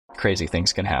crazy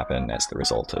things can happen as the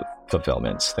result of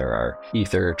fulfillments. There are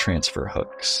ether transfer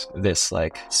hooks. This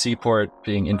like Seaport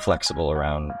being inflexible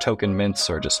around token mints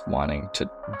or just wanting to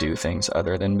do things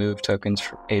other than move tokens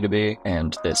from A to B.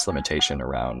 And this limitation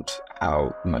around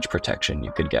how much protection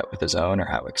you could get with a zone or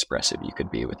how expressive you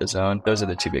could be with a zone. Those are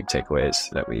the two big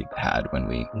takeaways that we had when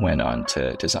we went on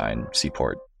to design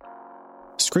Seaport.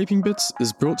 Scraping Bits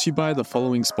is brought to you by the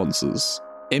following sponsors.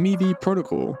 MEV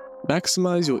Protocol.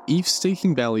 Maximize your ETH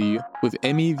staking value with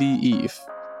MEV.eth,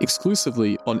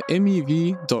 exclusively on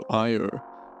MEV.io.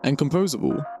 And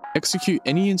Composable. Execute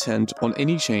any intent on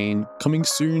any chain, coming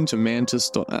soon to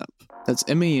Mantis.app. That's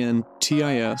MANTIS.APP.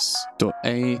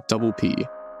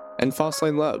 And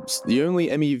Fastlane Labs, the only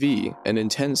MEV and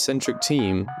intent-centric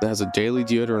team that has a daily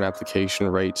deodorant application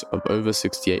rate of over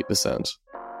 68%.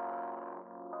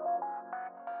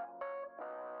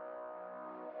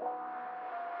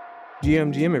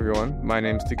 GM everyone, my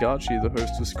name's Tagachi, the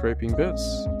host of Scraping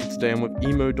Bits. Today I'm with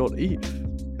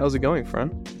Emo.eth. How's it going,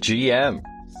 friend? GM.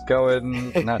 It's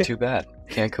going not too bad.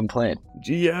 Can't complain.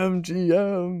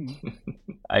 GM.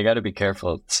 I got to be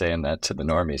careful saying that to the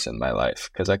normies in my life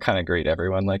because I kind of greet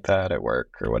everyone like that at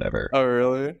work or whatever. Oh,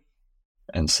 really?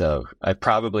 And so I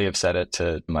probably have said it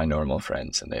to my normal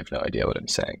friends and they have no idea what I'm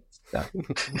saying. So.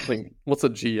 What's a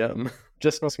GM?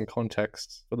 Just for some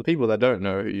context, for the people that don't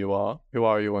know who you are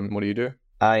and what do you do?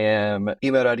 I am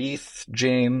Emo.eth,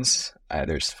 James.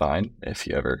 Either's fine if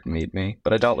you ever meet me,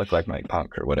 but I don't look like my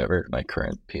punk or whatever my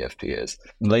current PFP is.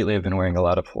 Lately, I've been wearing a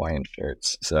lot of Hawaiian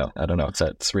shirts, so I don't know if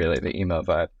that's really the emo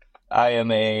vibe. I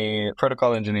am a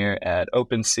protocol engineer at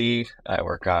OpenSea. I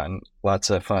work on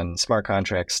lots of fun smart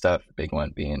contract stuff, big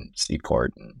one being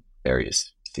Seaport and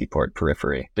various Seaport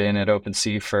periphery. Been at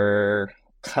OpenSea for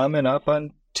coming up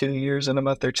on 2 years and a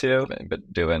month or two. I've been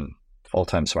doing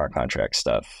full-time smart contract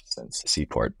stuff since the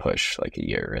Seaport push like a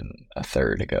year and a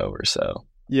third ago or so.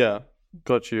 Yeah,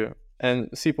 got you. And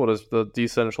Seaport is the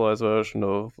decentralized version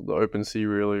of the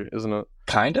OpenSea, really, isn't it?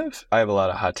 Kind of. I have a lot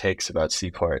of hot takes about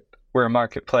Seaport. We're a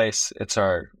marketplace. It's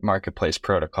our marketplace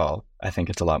protocol. I think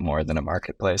it's a lot more than a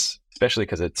marketplace, especially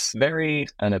because it's very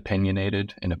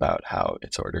unopinionated in about how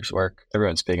its orders work.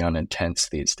 Everyone's big on intents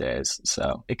these days,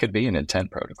 so it could be an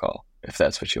intent protocol if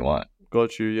that's what you want.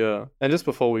 Got you, yeah. And just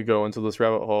before we go into this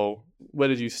rabbit hole, where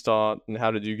did you start and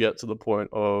how did you get to the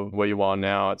point of where you are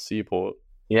now at Seaport?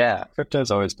 Yeah,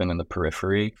 crypto's always been in the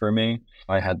periphery for me.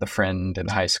 I had the friend in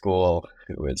high school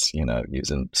who was,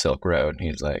 using Silk Road.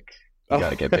 He's like, you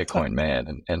got to get Bitcoin,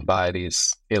 man, and buy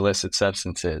these illicit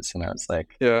substances. And I was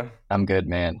like, yeah, I'm good,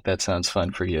 man. That sounds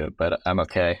fun for you, but I'm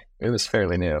okay. It was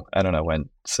fairly new. I don't know when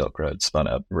Silk Road spun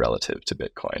up relative to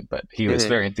Bitcoin, but he was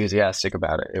very enthusiastic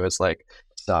about it. It was like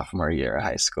sophomore year of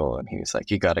high school. And he was like,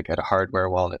 you got to get a hardware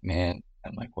wallet, man.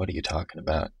 I'm like, what are you talking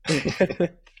about?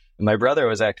 My brother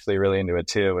was actually really into it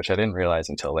too, which I didn't realize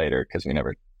until later because we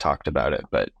never talked about it.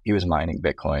 But he was mining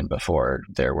Bitcoin before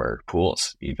there were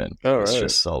pools even. It's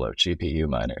just solo GPU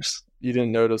miners. You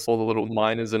didn't notice all the little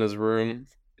miners in his room?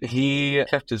 He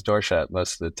kept his door shut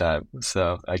most of the time,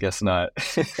 so I guess not.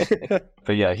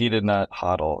 But yeah, he did not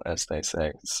hodl, as they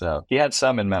say. So he had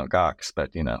some in Mount Gox,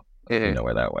 but you know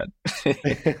where that went.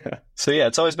 So yeah,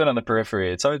 it's always been on the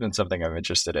periphery. It's always been something I'm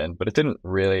interested in, but it didn't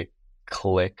really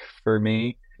click for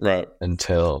me. Right.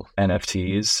 Until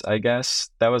NFTs, I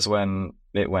guess. That was when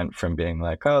it went from being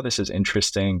like, oh, this is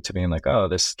interesting to being like, oh,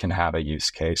 this can have a use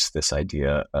case, this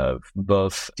idea of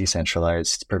both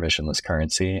decentralized permissionless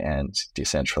currency and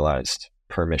decentralized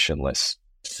permissionless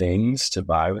things to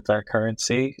buy with that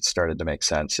currency. It started to make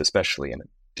sense, especially in a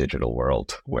digital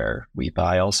world where we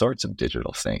buy all sorts of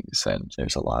digital things and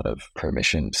there's a lot of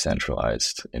permission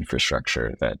centralized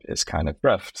infrastructure that is kind of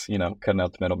rough, cutting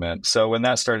out the middleman. So when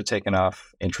that started taking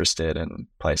off, interested in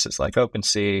places like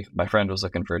OpenSea, my friend was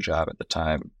looking for a job at the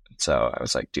time. So I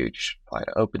was like, dude, you should apply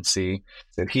to OpenSea.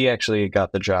 So he actually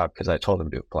got the job because I told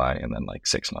him to apply. And then like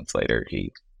 6 months later,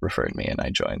 he referred me and I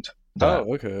joined.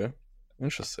 Oh, okay.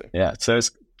 Interesting. Yeah. So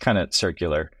it's kind of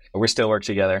circular. We still work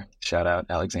together. Shout out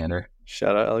Alexander.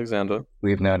 Shout out Alexander.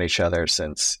 We've known each other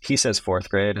since, he says 4th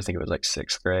grade. I think it was like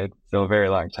 6th grade. So a very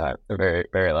long time. A very,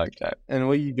 very long time. And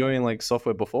were you doing like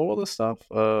software before all this stuff?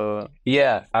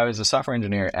 Yeah, I was a software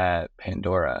engineer at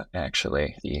Pandora,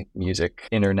 actually, the music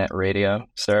internet radio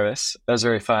service. That was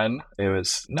very fun. It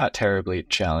was not terribly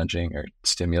challenging or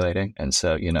stimulating. And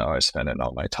so, I was spending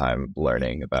all my time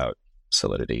learning about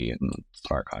Solidity and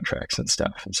smart contracts and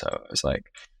stuff. And so I was like,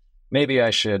 maybe I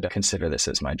should consider this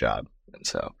as my job. And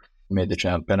so made the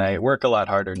jump, and I work a lot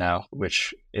harder now,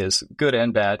 which is good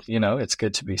and bad. It's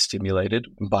good to be stimulated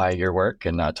by your work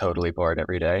and not totally bored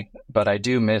every day. But I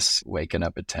do miss waking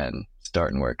up at 10,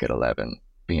 starting work at 11,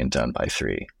 being done by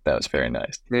 3. That was very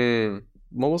nice.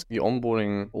 What was the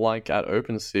onboarding like at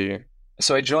OpenSea?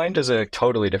 So I joined as a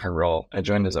totally different role. I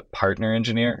joined as a partner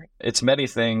engineer. It's many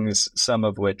things, some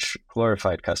of which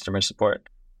glorified customer support.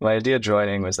 My idea of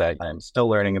joining was that I'm still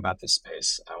learning about this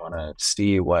space. I want to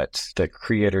see what the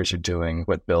creators are doing,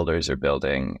 what builders are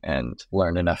building, and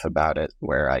learn enough about it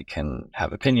where I can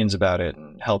have opinions about it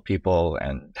and help people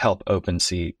and help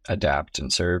OpenSea adapt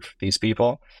and serve these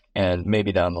people. And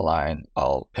maybe down the line,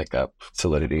 I'll pick up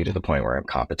Solidity to the point where I'm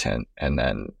competent and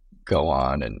then go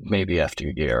on, and maybe after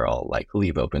a year, I'll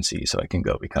leave OpenSea so I can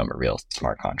go become a real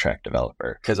smart contract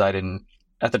developer. Because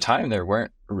at the time, there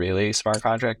weren't really smart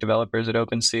contract developers at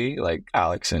OpenSea. Like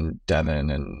Alex and Devin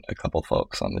and a couple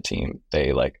folks on the team,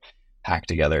 they hacked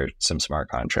together some smart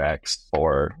contracts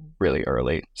for really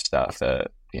early stuff, the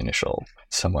initial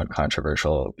somewhat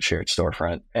controversial shared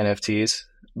storefront NFTs.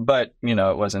 But,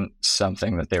 it wasn't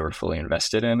something that they were fully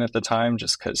invested in at the time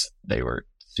just because they were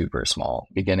super small.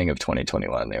 Beginning of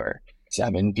 2021, they were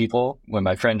 7 people. When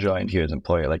my friend joined, he was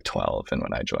employee 12. And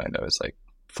when I joined, I was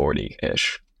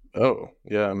 40-ish. Oh,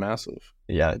 yeah, massive.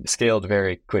 Yeah, it scaled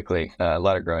very quickly. A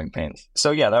lot of growing pains.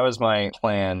 So yeah, that was my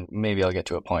plan. Maybe I'll get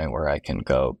to a point where I can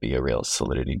go be a real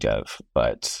Solidity dev.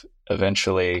 But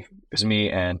eventually, it was me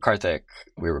and Karthik.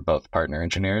 We were both partner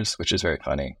engineers, which is very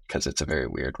funny because it's a very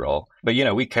weird role. But,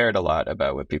 we cared a lot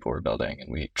about what people were building, and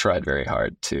we tried very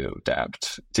hard to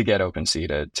adapt, to get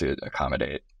OpenSea to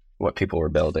accommodate what people were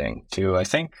building too. I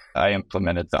think I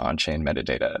implemented the on-chain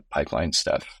metadata pipeline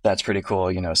stuff. That's pretty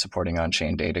cool, supporting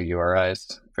on-chain data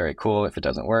URIs. Very cool. If it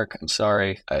doesn't work, I'm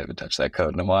sorry. I haven't touched that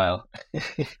code in a while.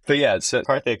 But yeah, so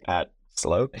Karthik at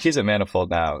Slope, he's at Manifold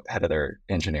now, head of their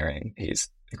engineering. He's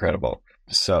incredible.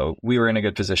 So we were in a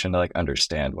good position to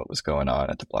understand what was going on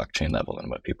at the blockchain level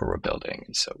and what people were building.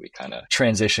 And so we kind of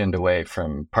transitioned away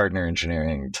from partner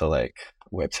engineering to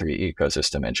Web3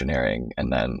 ecosystem engineering.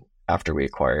 And then after we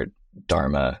acquired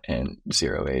Dharma and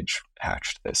Zero Age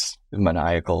hatched this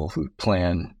maniacal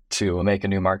plan to make a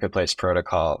new marketplace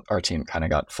protocol, our team kind of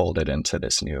got folded into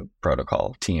this new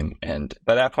protocol team. And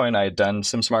by that point, I had done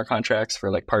some smart contracts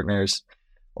for partners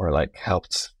or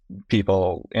helped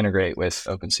people integrate with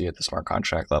OpenSea at the smart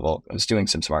contract level. I was doing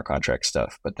some smart contract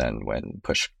stuff, but then when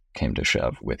push came to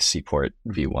shove with Seaport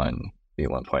V1,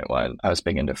 V1.1, I was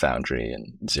big into Foundry,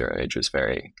 and Zero Age was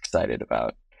very excited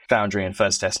about Foundry and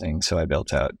fuzz testing. So I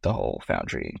built out the whole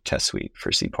Foundry test suite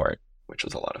for Seaport, which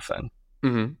was a lot of fun.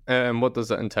 Mm-hmm. And what does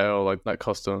that entail, that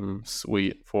custom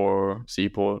suite for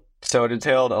Seaport? So it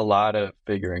entailed a lot of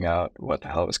figuring out what the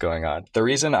hell was going on. The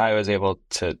reason I was able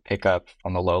to pick up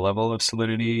on the low level of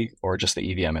Solidity, or just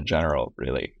the EVM in general,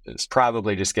 really, is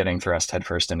probably just getting thrust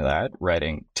headfirst into that,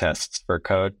 writing tests for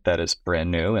code that is brand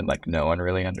new and no one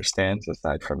really understands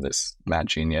aside from this mad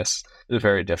genius. It was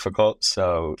very difficult.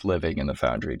 So living in the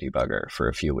Foundry debugger for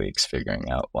a few weeks, figuring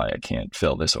out why I can't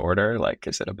fill this order,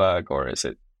 is it a bug or is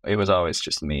it? It was always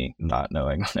just me not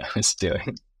knowing what I was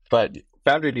doing. But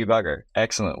Foundry Debugger,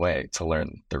 excellent way to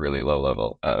learn the really low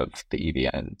level of the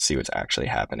EVM and see what's actually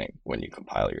happening when you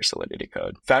compile your Solidity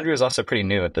code. Foundry was also pretty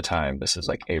new at the time. This is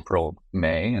April,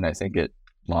 May, and I think it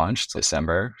launched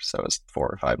December, so it was 4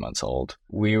 or 5 months old.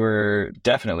 We were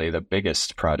definitely the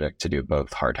biggest project to do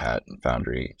both Hardhat and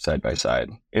Foundry side by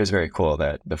side. It was very cool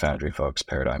that the Foundry folks,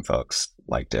 Paradigm folks,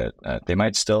 liked it. They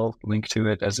might still link to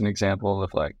it as an example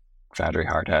of Foundry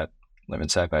Hardhat living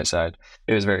side by side.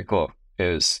 It was very cool.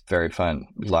 It was very fun.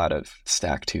 A lot of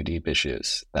stack 2 deep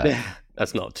issues that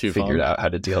that's not too figured out how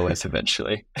to deal with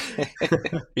eventually.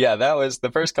 Yeah, that was the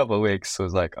first couple of weeks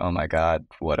was oh my God,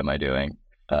 what am I doing?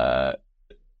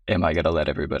 Am I going to let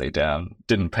everybody down?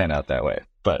 Didn't pan out that way,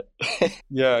 but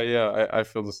yeah, I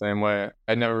feel the same way.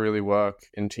 I never really work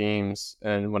in teams,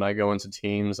 and when I go into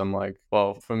teams, I'm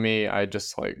well, for me, I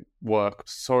just work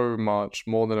so much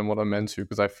more than what I'm meant to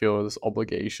because I feel this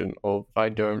obligation of if I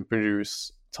don't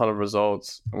produce a ton of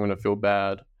results, I'm going to feel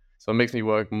bad. So it makes me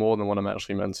work more than what I'm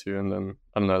actually meant to, and then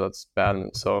I don't know, that's bad in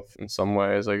itself in some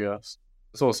ways, I guess.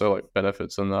 There's also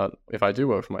benefits in that if I do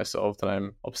work for myself, then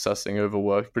I'm obsessing over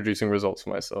work, producing results for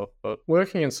myself. But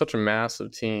working in such a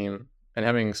massive team and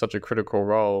having such a critical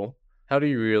role, how do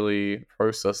you really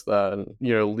process that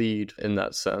and, lead in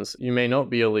that sense? You may not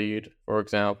be a lead, for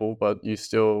example, but you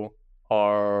still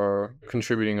are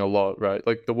contributing a lot, right?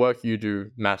 The work you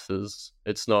do matters.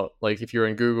 It's not if you're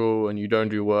in Google and you don't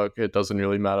do work, it doesn't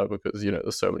really matter because,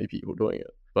 there's so many people doing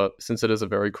it. But since it is a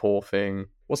very core thing,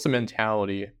 what's the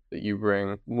mentality that you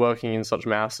bring working in such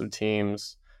massive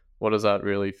teams? What does that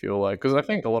really feel like? Because I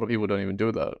think a lot of people don't even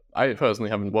do that. I personally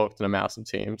haven't worked in a massive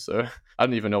team, so I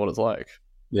don't even know what it's like.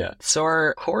 Yeah. So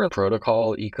our core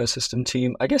protocol ecosystem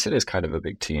team, I guess it is kind of a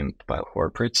big team by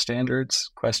corporate standards,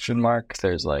 question mark.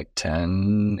 There's like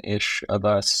 10-ish of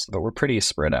us, but we're pretty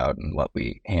spread out in what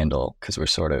we handle because we're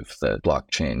sort of the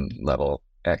blockchain level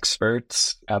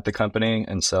experts at the company.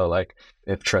 And so like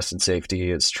if trusted safety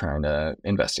is trying to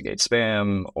investigate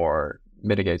spam or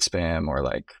mitigate spam or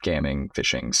like scamming,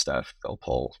 phishing stuff, they'll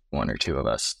pull one or two of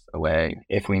us away.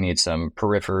 If we need some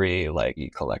periphery like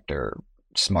e-collector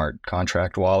smart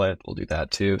contract wallet, we'll do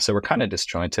that too. So we're kind of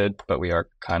disjointed, but we are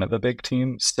kind of a big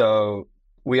team. So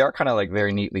we are kind of like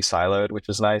very neatly siloed, which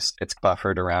is nice. It's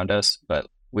buffered around us, but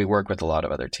we work with a lot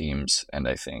of other teams. And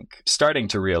I think starting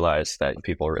to realize that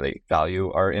people really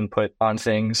value our input on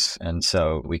things. And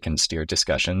so we can steer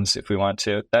discussions if we want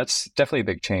to. That's definitely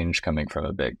a big change coming from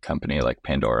a big company like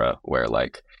Pandora, where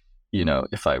like, you know,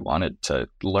 if I wanted to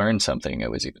learn something,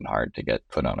 it was even hard to get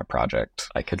put on a project.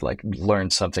 I could like learn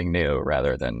something new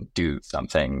rather than do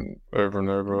something over and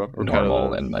over,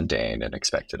 normal and mundane and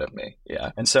expected of me.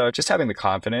 Yeah. And so just having the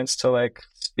confidence to like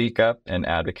speak up and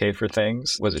advocate for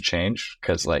things was a change,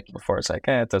 because like before it's like,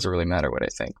 it doesn't really matter what I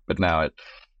think. But now it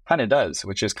kind of does,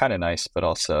 which is kind of nice, but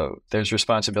also there's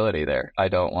responsibility there. I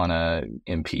don't want to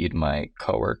impede my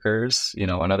coworkers, you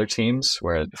know, on other teams,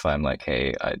 where if I'm like,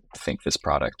 hey, I think this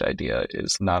product idea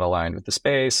is not aligned with the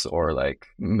space, or like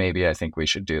maybe I think we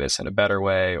should do this in a better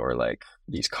way, or like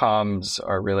these comms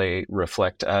are really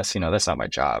reflect us, you know, that's not my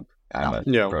job. I'm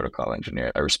a protocol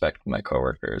engineer. I respect my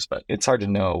coworkers, but it's hard to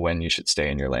know when you should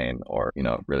stay in your lane or, you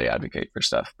know, really advocate for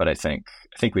stuff. But I think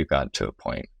we've gotten to a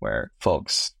point where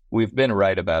we've been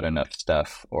right about enough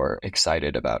stuff or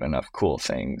excited about enough cool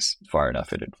things far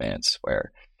enough in advance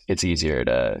where it's easier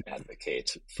to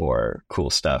advocate for cool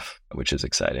stuff, which is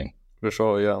exciting. For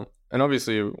sure, yeah. And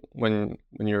obviously, when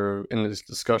you're in these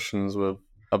discussions with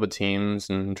other teams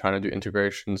and trying to do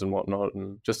integrations and whatnot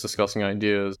and just discussing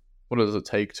ideas, what does it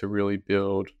take to really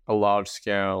build a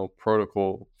large-scale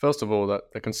protocol? First of all,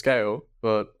 that can scale,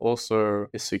 but also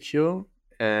is secure,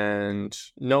 and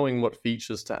knowing what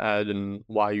features to add and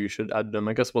why you should add them.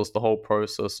 I guess what's the whole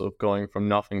process of going from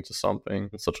nothing to something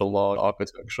in such a large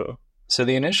architecture? So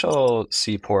the initial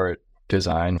Seaport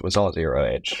design was all Zero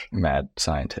Age, mad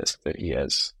scientist that he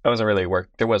is. I wasn't really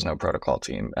there was no protocol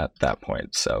team at that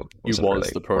point, so he was really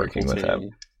the protocol team. With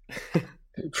him.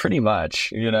 Pretty much,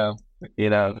 the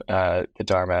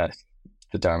Dharma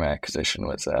acquisition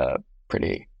was a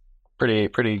pretty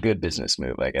good business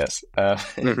move, I guess.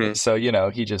 So,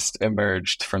 he just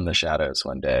emerged from the shadows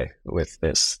one day with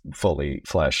this fully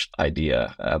fleshed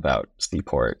idea about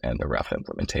Seaport and the rough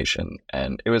implementation.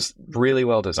 And it was really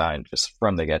well designed just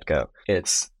from the get-go.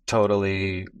 It's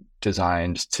totally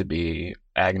designed to be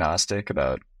agnostic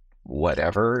about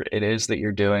whatever it is that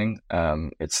you're doing.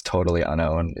 It's totally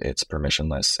unowned. It's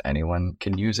permissionless. Anyone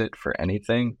can use it for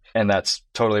anything. And that's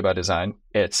totally by design.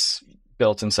 It's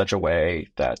built in such a way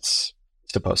that's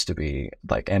supposed to be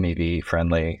like MEV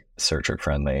friendly, searcher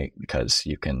friendly, because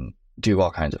you can do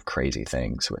all kinds of crazy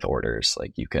things with orders.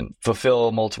 Like you can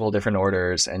fulfill multiple different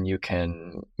orders and you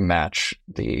can match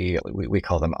we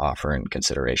call them offer and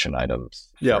consideration items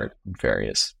for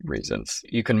various reasons.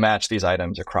 You can match these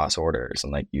items across orders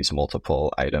and like use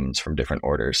multiple items from different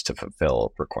orders to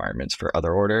fulfill requirements for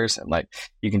other orders. And like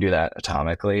you can do that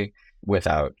atomically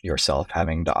without yourself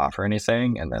having to offer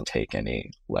anything, and then take any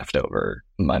leftover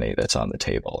money that's on the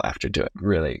table after doing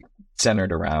really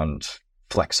centered around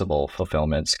flexible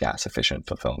fulfillments, gas efficient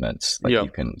fulfillments. Like you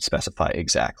can specify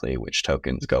exactly which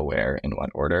tokens go where in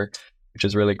what order, which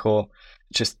is really cool.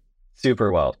 Just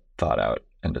super well thought out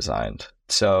and designed.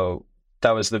 So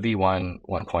that was the V1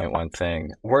 1.1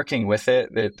 thing. Working with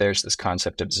it, there's this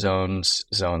concept of zones.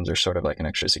 Zones are sort of like an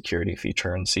extra security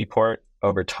feature in Seaport.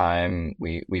 Over time,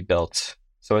 we built,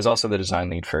 so I was also the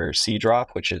design lead for Seadrop,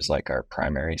 which is like our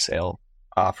primary sale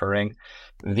offering.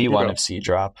 V1 of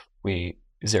Seadrop,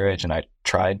 Zero Age and I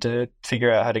tried to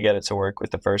figure out how to get it to work with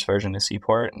the first version of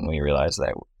Seaport, and we realized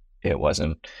that it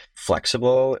wasn't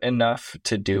flexible enough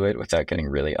to do it without getting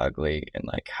really ugly, and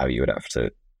like how you would have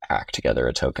to hack together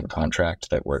a token contract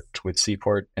that worked with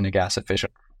Seaport in a gas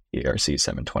efficient ERC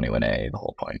 721A. The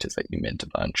whole point is that you mint a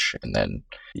bunch and then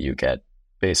you get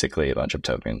basically a bunch of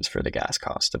tokens for the gas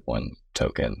cost of one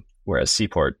token, whereas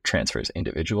Seaport transfers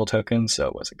individual tokens, so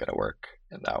it wasn't going to work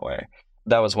in that way.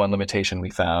 That was one limitation we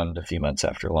found a few months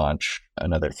after launch.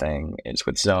 Another thing is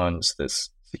with zones, this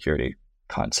security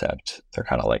concept, they're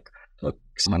kind of like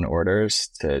looks on orders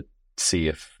to see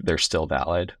if they're still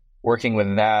valid. Working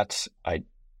with that,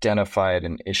 identified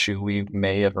an issue we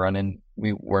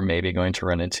were maybe going to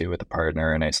run into with a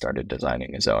partner, and I started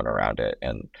designing a zone around it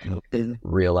and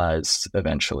realized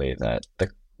eventually that the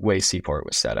way Seaport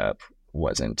was set up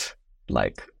wasn't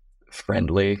like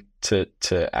friendly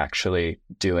to actually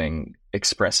doing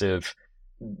expressive.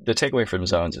 The takeaway from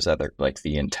zones is that they're like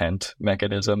the intent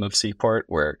mechanism of Seaport,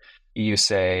 where you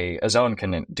say a zone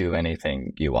can do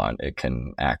anything you want. It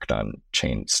can act on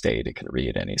chain state. It can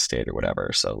read any state or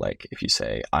whatever. So like if you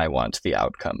say, I want the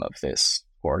outcome of this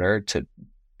order to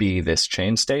be this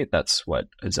chain state, that's what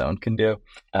a zone can do.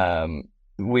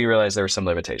 We realized there were some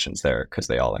limitations there because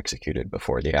they all executed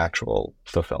before the actual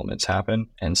fulfillments happen.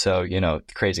 And so,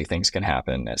 crazy things can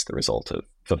happen as the result of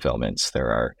fulfillments. There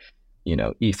are,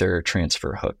 Ether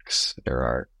transfer hooks. There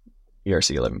are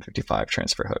ERC 1155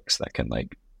 transfer hooks that can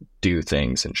like do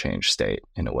things and change state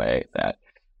in a way that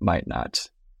might not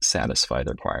satisfy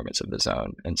the requirements of the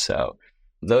zone. And so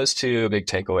those two big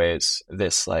takeaways,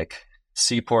 this like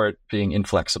Seaport being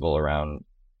inflexible around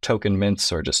token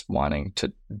mints or just wanting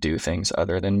to do things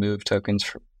other than move tokens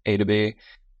from A to B,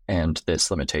 and this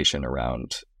limitation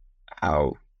around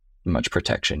how much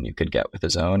protection you could get with a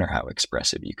zone or how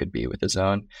expressive you could be with a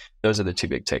zone. Those are the two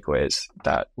big takeaways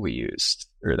that we used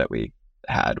or that we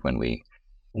had when we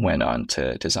went on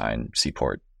to design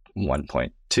Seaport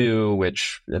 1.2,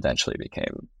 which eventually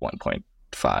became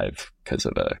 1.5 because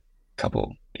of a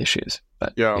couple issues.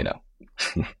 But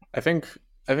I think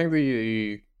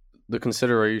the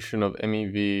consideration of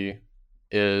MEV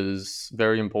is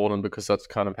very important because that's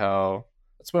kind of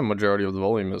that's where majority of the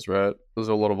volume is, right? There's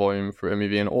a lot of volume for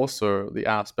MEV, and also the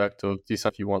aspect of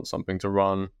if you want something to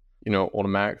run,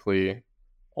 automatically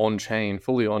on chain,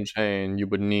 fully on chain, you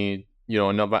would need,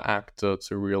 another actor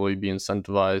to really be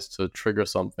incentivized to trigger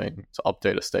something to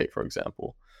update a state, for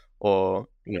example, or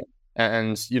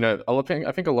and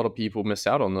I think a lot of people miss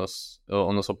out on this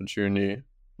opportunity,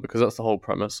 because that's the whole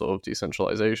premise of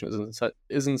decentralization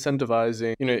is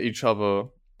incentivizing each other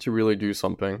to really do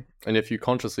something. And if you're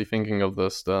consciously thinking of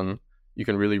this, then you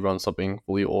can really run something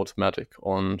fully automatic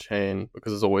on chain,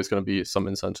 because there's always going to be some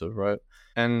incentive, right?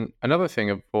 And another thing,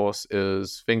 of course,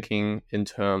 is thinking in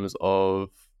terms of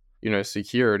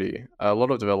security. A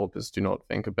lot of developers do not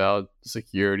think about the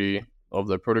security of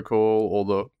their protocol or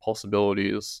the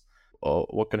possibilities or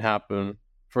what can happen.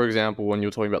 For example, when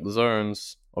you're talking about the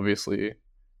zones, obviously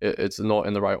it's not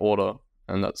in the right order,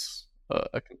 and that's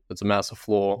a massive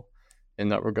flaw in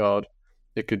that regard.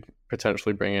 It could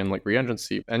potentially bring in like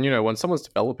reentrancy. And when someone's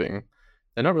developing,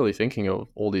 they're not really thinking of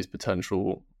all these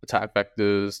potential attack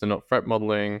vectors. They're not threat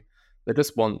modeling. They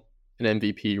just want an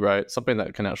MVP, right? Something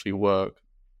that can actually work.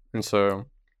 And so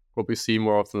what we see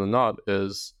more often than not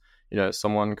is,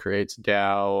 someone creates a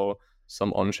DAO or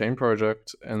some on-chain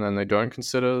project, and then they don't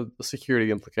consider the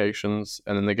security implications,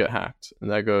 and then they get hacked. And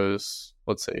that goes,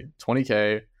 let's say,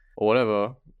 20K or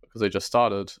whatever, because they just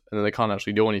started, and then they can't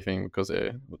actually do anything because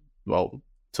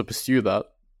to pursue that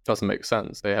doesn't make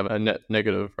sense. They have a net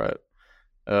negative, right?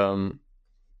 And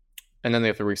then they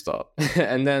have to restart.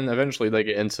 And then eventually they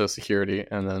get into security,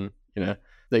 and then,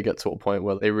 they get to a point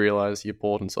where they realize the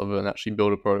importance of it and actually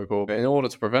build a protocol. In order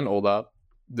to prevent all that,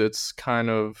 that's kind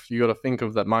of, you got to think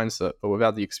of that mindset, but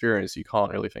without the experience, you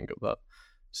can't really think of that.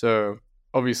 So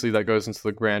obviously that goes into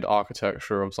the grand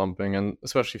architecture of something, and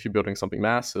especially if you're building something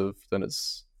massive, then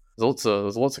there's lots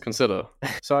to consider.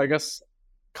 So I guess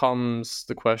comes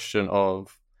the question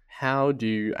of, how do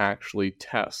you actually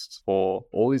test for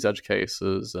all these edge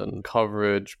cases and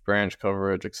coverage, branch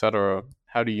coverage, etc.?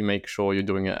 How do you make sure you're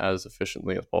doing it as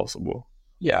efficiently as possible?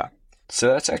 Yeah. So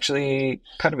that's actually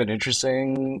kind of an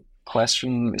interesting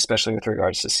question, especially with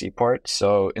regards to Seaport.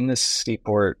 So in this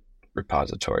Seaport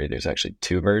repository, there's actually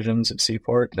two versions of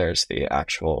Seaport. There's the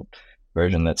actual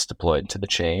version that's deployed to the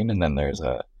chain, and then there's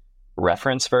a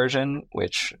reference version,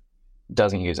 which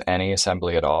doesn't use any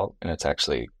assembly at all. And it's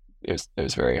actually, it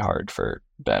was very hard for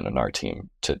Ben and our team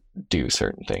to do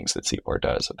certain things that Seaport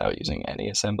does without using any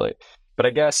assembly. But I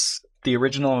guess the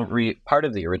original part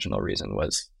of the original reason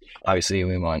was, obviously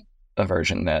we want a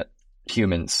version that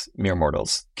humans, mere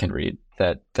mortals, can read,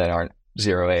 that aren't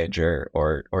Zero Age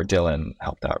or Dylan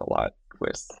helped out a lot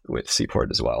with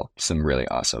Seaport as well. Some really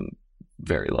awesome,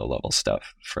 very low level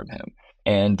stuff from him.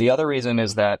 And the other reason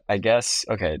is that, I guess,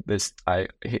 okay, this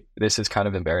is kind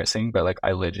of embarrassing, but like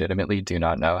I legitimately do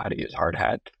not know how to use hard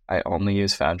hat. I only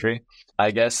use Foundry.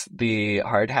 I guess the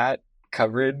hard hat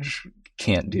coverage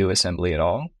can't do assembly at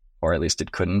all, or at least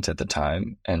it couldn't at the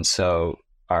time. And so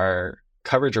our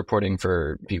coverage reporting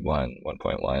for V1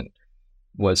 1.1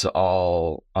 was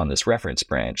all on this reference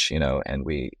branch, and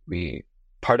we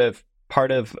part of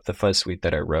the fuzz suite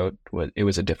that I wrote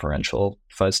was a differential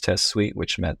fuzz test suite,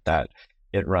 which meant that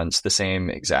it runs the same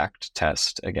exact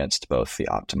test against both the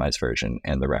optimized version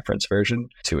and the reference version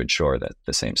to ensure that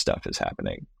the same stuff is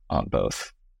happening on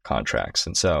both contracts.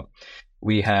 And so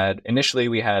initially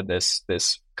we had this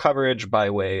coverage by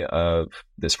way of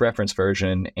this reference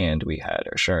version, and we had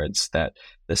assurance that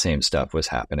the same stuff was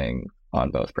happening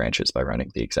on both branches by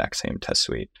running the exact same test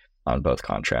suite on both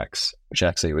contracts, which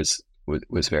actually was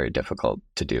very difficult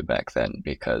to do back then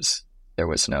because there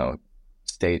was no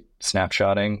state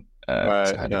snapshotting. Right,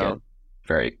 so I had to get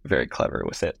very, very clever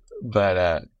with it.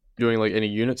 But doing like any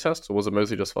unit tests, or was it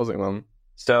mostly just fuzzing them?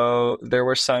 So there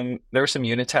were some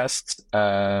unit tests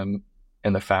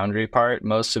in the Foundry part.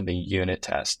 Most of the unit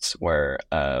tests were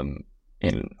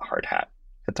in Hard Hat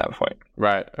at that point.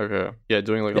 Right. Okay. Yeah,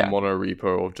 doing like a mono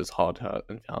repo of just Hard Hat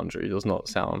and Foundry does not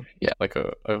sound like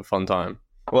a fun time.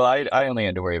 Well, I only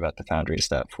had to worry about the Foundry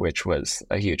stuff, which was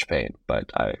a huge pain,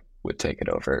 but I would take it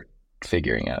over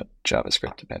figuring out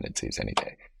JavaScript dependencies any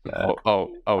day. Yeah.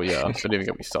 Don't even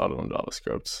get me started on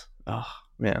JavaScript. Oh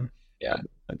man. Yeah.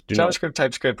 JavaScript,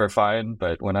 TypeScript are fine,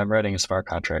 but when I'm writing a Spark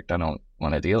contract, I don't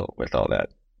want to deal with all that.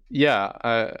 Yeah,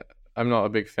 I'm not a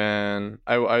big fan.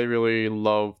 I really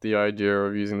love the idea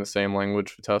of using the same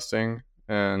language for testing.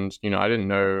 And, I didn't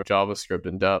know JavaScript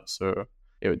in depth, so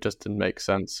it just didn't make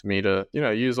sense for me to,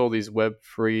 use all these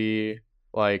web-free,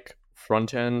 like,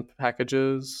 front-end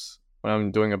packages when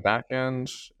I'm doing a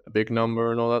back-end, a big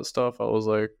number and all that stuff. I was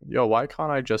like, why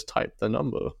can't I just type the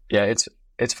number? Yeah,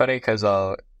 it's funny because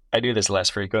I do this less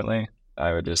frequently.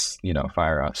 I would just,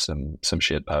 fire off some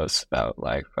shit posts about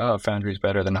like, oh, Foundry's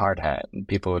better than Hard Hat. And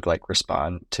people would like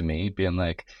respond to me being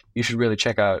like, you should really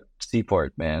check out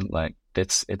Seaport, man. Like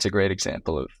it's a great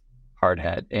example of Hard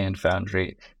Hat and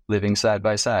Foundry living side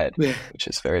by side, which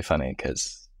is very funny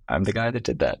because I'm the guy that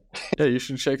did that. Yeah, you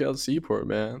should check out Seaport,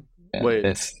 man. Yeah, wait,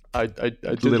 it's I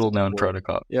little known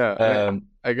protocol. Yeah,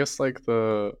 I guess like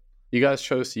you guys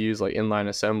chose to use like inline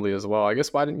assembly as well. I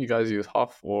guess why didn't you guys use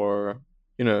Huff or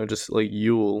just like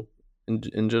Yule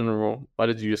in general? Why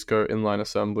did you just go inline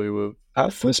assembly with?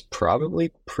 Huff was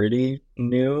probably pretty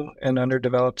new and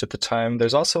underdeveloped at the time.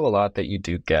 There's also a lot that you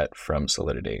do get from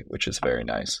Solidity, which is very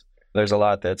nice. There's a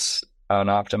lot that's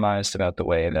unoptimized about the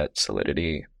way that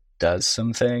Solidity does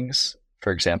some things.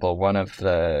 For example, one of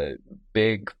the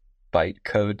big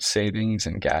bytecode savings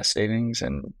and gas savings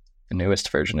in the newest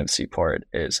version of Seaport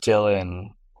is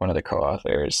Dylan, one of the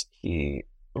co-authors. He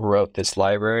wrote this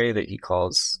library that he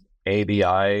calls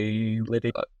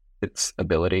ABI-Liddy. It's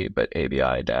ability, but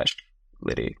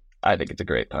ABI-Liddy. I think it's a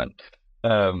great pun.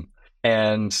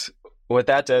 And what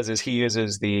that does is he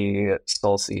uses the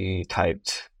SOLC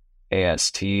typed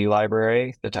AST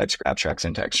library, the TypeScript abstract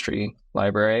syntax tree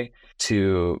library,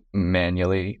 to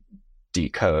manually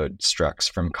decode structs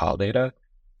from call data.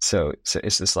 So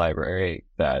it's this library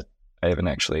that I haven't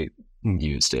actually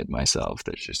used it myself.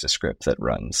 There's just a script that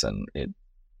runs and it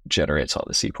generates all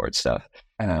the Seaport stuff.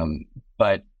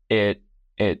 But it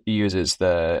uses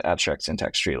the abstract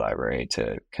syntax tree library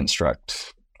to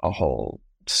construct a whole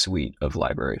suite of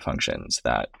library functions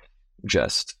that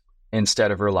just,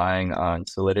 instead of relying on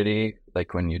Solidity,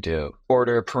 like when you do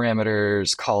order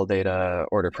parameters, call data,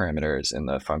 order parameters in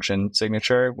the function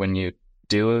signature, when you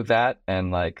do that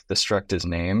and like the struct is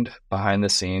named, behind the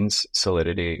scenes,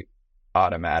 Solidity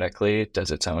automatically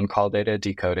does its own call data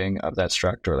decoding of that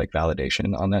struct or like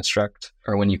validation on that struct.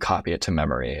 Or when you copy it to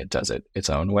memory, it does it its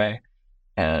own way.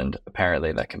 And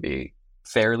apparently that can be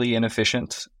fairly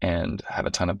inefficient and have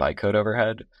a ton of bytecode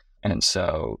overhead. And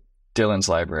so Dylan's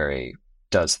library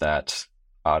does that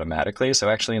automatically. So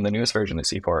actually in the newest version of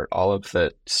Seaport, all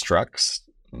the struct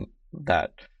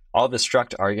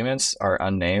arguments are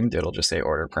unnamed. It'll just say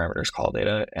order parameters call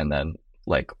data, and then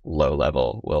like low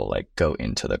level will like go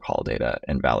into the call data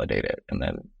and validate it and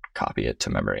then copy it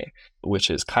to memory, which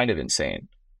is kind of insane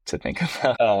to think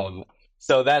about.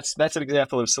 So that's an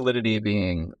example of Solidity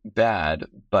being bad,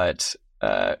 but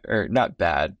or not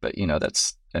bad, but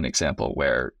that's an example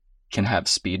where it can have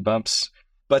speed bumps.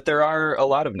 But there are a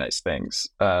lot of nice things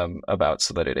about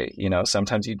Solidity.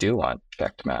 Sometimes you do want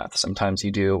checked math. Sometimes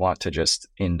you do want to just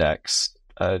index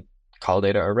a call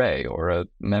data array or a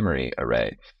memory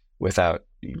array without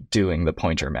doing the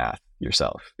pointer math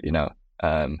yourself.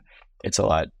 It's a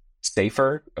lot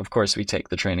safer. Of course, we take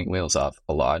the training wheels off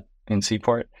a lot in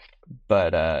Seaport,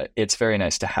 but it's very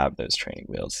nice to have those training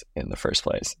wheels in the first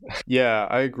place. Yeah,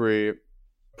 I agree.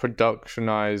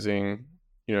 Productionizing,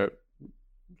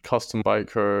 custom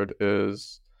bytecode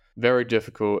is very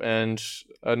difficult, and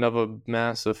another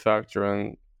massive factor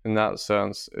in that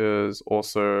sense is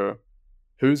also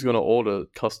who's going to order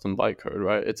custom bytecode,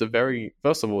 right? It's a very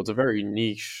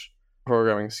niche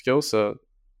programming skill set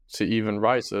to even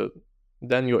write it.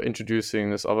 Then you're introducing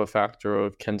this other factor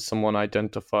of, can someone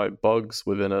identify bugs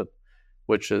within it,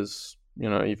 which is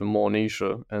even more niche.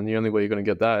 And the only way you're going to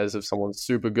get that is if someone's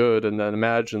super good. And then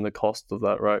imagine the cost of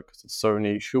that, right? Because it's so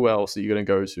niche. Who else are you going to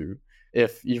go to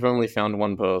if you've only found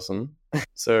one person?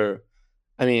 So,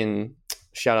 I mean,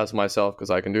 shout out to myself because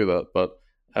I can do that. But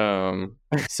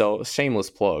so shameless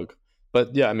plug.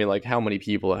 But yeah, I mean, like, how many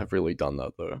people have really done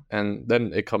that though? And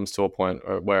then it comes to a point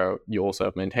where you also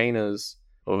have maintainers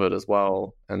of it as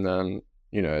well. And then,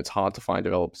 it's hard to find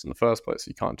developers in the first place. So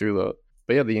you can't do that.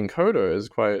 But yeah, the encoder is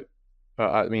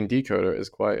decoder is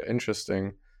quite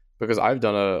interesting because I've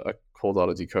done a cold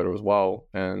data decoder as well.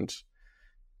 And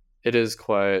it is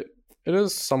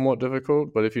somewhat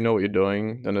difficult, but if you know what you're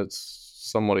doing, then it's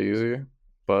somewhat easy.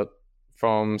 But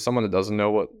from someone that doesn't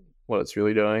know what it's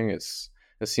really doing, it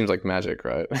seems like magic,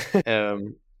 right?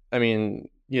 I mean,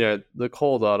 the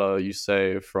cold data you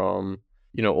save from,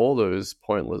 all those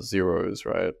pointless zeros,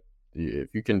 right?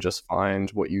 If you can just find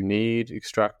what you need,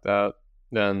 extract that,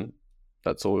 then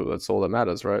that's all that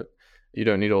matters, right? You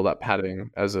don't need all that padding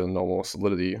as a normal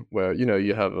Solidity where,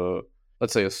 you have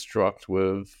let's say a struct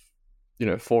with,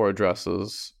 4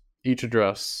 addresses. Each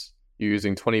address you're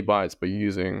using 20 bytes, but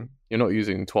you're not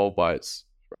using 12 bytes.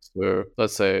 So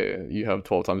let's say you have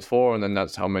 12 times 4, and then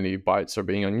that's how many bytes are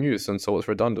being unused, and so it's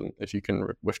redundant. If you can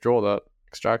withdraw that,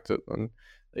 extract it, then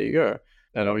there you go.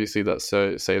 And obviously that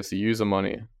saves the user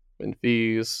money in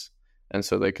fees, and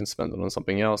so they can spend it on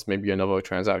something else, maybe another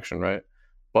transaction, right?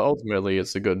 But ultimately,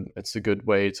 it's a good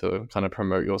way to kind of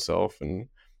promote yourself and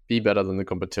be better than the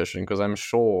competition, because I'm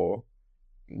sure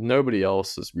nobody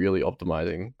else is really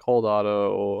optimizing cold data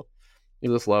or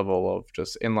this level of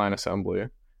just inline assembly.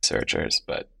 Searchers,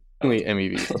 but only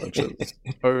MEV searchers.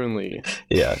 Only.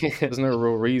 Yeah. There's no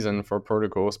real reason for a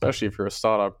protocol, especially if you're a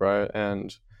startup, right?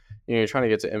 And you're trying to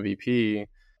get to MVP.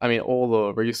 I mean, all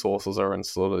the resources are in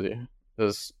Solidity.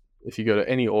 If you go to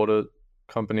any audit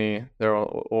company, they're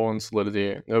all in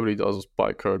Solidity. Nobody does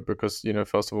bytecode because,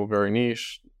 first of all, very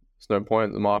niche. There's no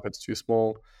point. The market's too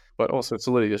small. But also,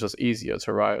 Solidity is just easier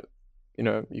to write.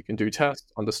 You can do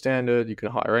tests, understand it. You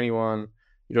can hire anyone.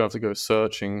 You don't have to go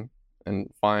searching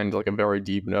and find like a very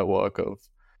deep network of,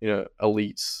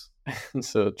 elites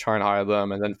to try and hire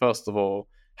them. And then first of all,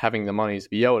 having the money to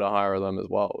be able to hire them as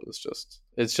well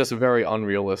it's just a very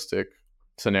unrealistic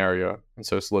scenario. And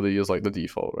so Solidity is like the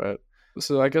default, right?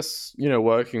 So I guess,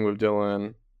 working with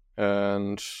Dylan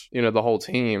and, the whole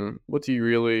team, what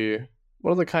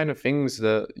are the kind of things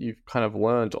that you've kind of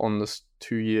learned on this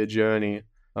 2-year journey,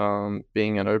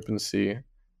 being at OpenSea,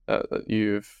 that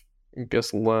you've, I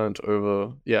guess, learned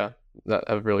over, that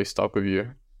have really stuck with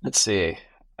you? Let's see.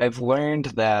 I've learned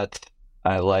that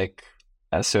I like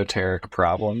esoteric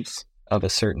problems of a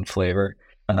certain flavor.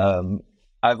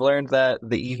 I've learned that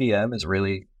the EVM is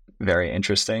really very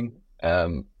interesting,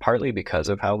 partly because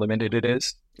of how limited it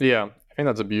is. Yeah, I think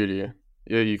that's a beauty.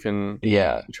 Yeah,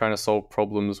 you're trying to solve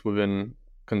problems within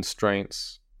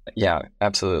constraints. Yeah,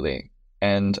 absolutely.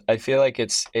 And I feel like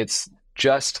it's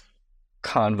just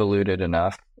convoluted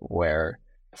enough where,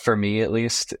 for me at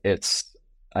least,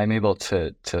 I'm able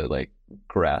to like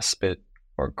grasp it,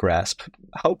 or grasp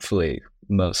hopefully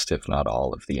most, if not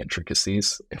all, of the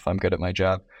intricacies if I'm good at my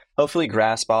job. Hopefully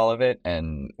grasp all of it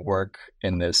and work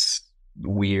in this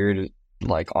weird,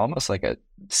 like almost like a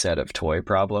set of toy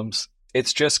problems.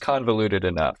 It's just convoluted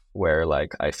enough where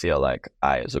like I feel like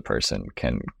I as a person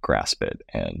can grasp it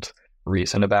and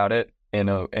reason about it in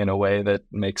a way that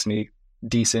makes me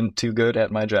decent to good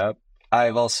at my job.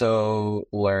 I've also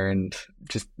learned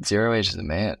just Zero Age is the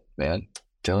man.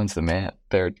 Dylan's the man.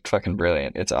 They're fucking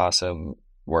brilliant. It's awesome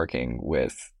working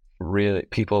with really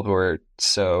people who are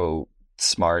so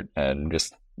smart and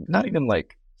just not even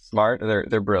like smart.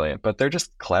 They're brilliant, but they're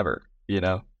just clever,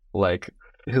 Like,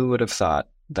 who would have thought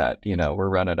that, we're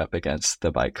running up against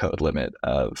the bytecode limit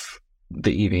of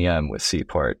the EVM with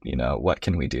Seaport? What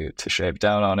can we do to shave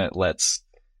down on it? Let's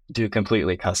do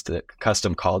completely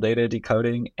custom call data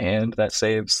decoding, and that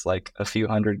saves like a few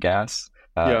hundred gas.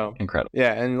 Incredible.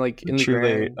 Yeah, and like in truly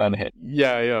the grand, unhit.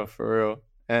 Yeah, for real.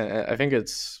 And I think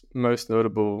it's most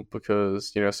notable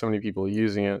because so many people are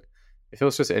using it. If it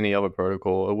was just any other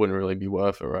protocol, it wouldn't really be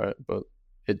worth it, right? But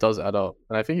it does add up.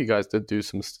 And I think you guys did do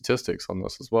some statistics on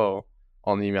this as well,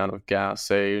 on the amount of gas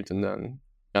saved and then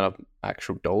amount of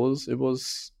actual dollars it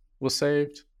was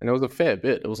saved. And it was a fair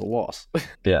bit. It was a lot.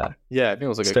 Yeah. Yeah, I think it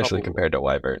was like especially compared to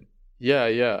Wyvern. Yeah.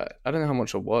 I don't know how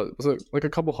much it was. Was it like a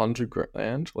couple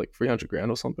 $100,000, like $300,000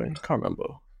 or something? I can't remember.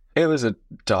 It was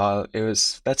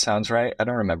that sounds right. I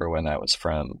don't remember when that was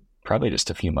from. Probably just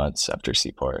a few months after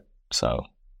Seaport. So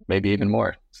maybe even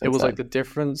more. It was like the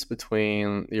difference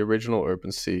between the original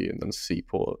OpenSea and then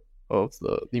Seaport of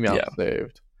the amount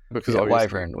saved. Because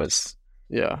Wyvern was...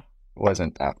 Yeah.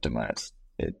 wasn't optimized.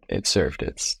 It served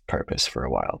its purpose for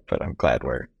a while, but I'm glad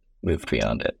we're moved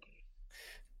beyond it.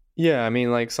 Yeah, I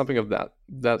mean, like something of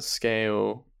that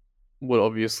scale would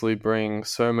obviously bring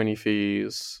so many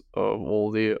fees of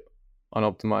all the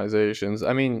unoptimizations.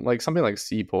 I mean, like something like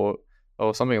Seaport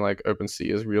or something like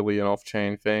OpenSea is really an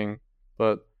off-chain thing,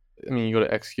 but I mean, you got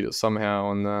to execute it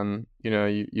somehow, and then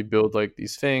you build like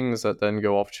these things that then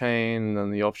go off-chain, and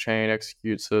then the off-chain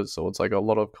executes it, so it's like a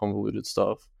lot of convoluted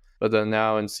stuff. But then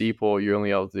now in Seaport, you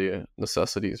only have the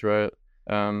necessities, right?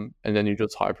 And then you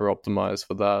just hyper optimize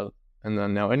for that, and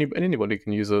then now anybody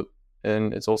can use it,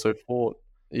 and it's also for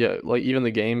yeah, like even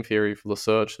the game theory for the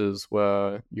searches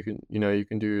where you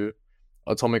can do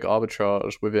atomic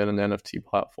arbitrage within an NFT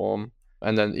platform,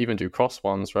 and then even do cross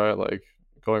ones, right? Like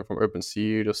going from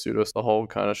OpenSea to Pseudo, the whole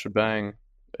kind of shebang.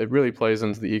 It really plays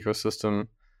into the ecosystem,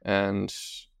 and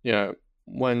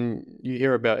when you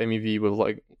hear about MEV with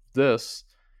like this,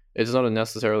 it's not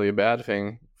necessarily a bad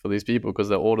thing for these people because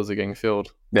their orders are getting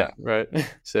filled. Yeah. Right.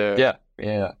 So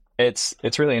yeah.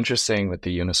 It's really interesting with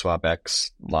the Uniswap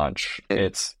X launch.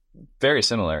 It's very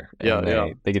similar.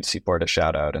 And they give Seaport a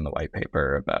shout out in the white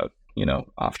paper about,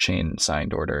 off-chain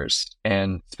signed orders.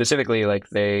 And specifically, like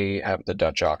they have the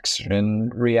Dutch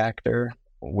auction reactor,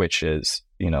 which is,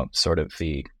 sort of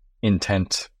the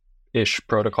intent-ish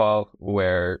protocol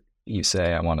where you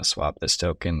say, I want to swap this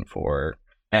token for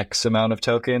X amount of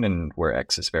token, and where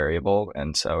X is variable.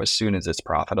 And so as soon as it's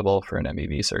profitable for an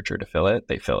MEV searcher to fill it,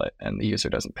 they fill it, and the user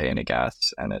doesn't pay any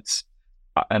gas. And it's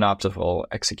an optimal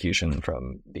execution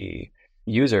from the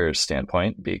user's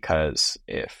standpoint, because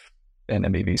if an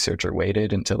MEV searcher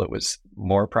waited until it was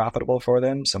more profitable for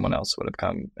them, someone else would have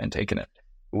come and taken it.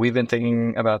 We've been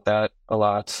thinking about that a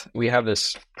lot. We have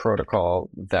this protocol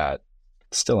that's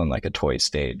still in like a toy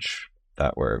stage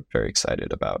that we're very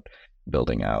excited about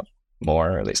building out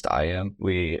more, or at least I am.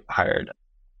 We hired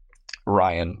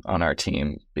Ryan on our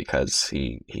team because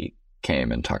he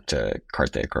came and talked to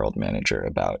Karthik, our old manager,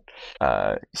 about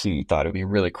he thought it'd be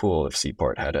really cool if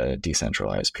Seaport had a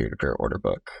decentralized peer-to-peer order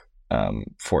book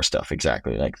for stuff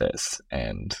exactly like this,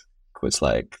 and was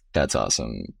like, that's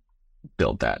awesome,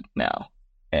 build that now.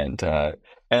 And that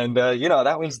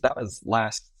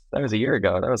was a year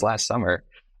ago, that was last summer.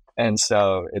 And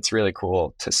so it's really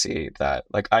cool to see that,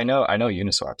 like, I know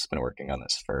Uniswap's been working on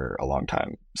this for a long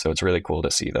time. So it's really cool to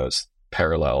see those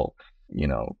parallel,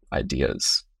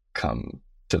 ideas come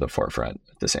to the forefront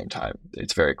at the same time.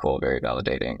 It's very cool, very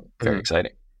validating, very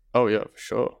exciting. Oh yeah, for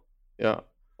sure. Yeah.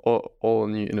 All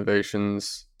new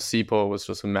innovations. Seaport was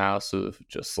just a massive,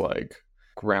 just like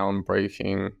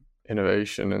groundbreaking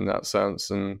innovation in that sense.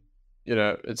 And,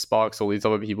 it sparks all these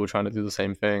other people trying to do the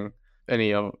same thing.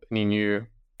 Any new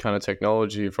kind of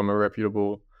technology from a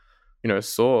reputable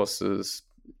source is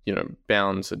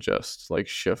bound to just like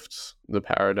shift the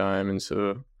paradigm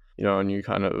into a new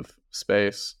kind of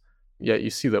space. Yeah, you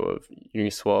see that with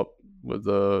Uniswap, with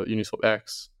the Uniswap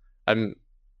X. I'm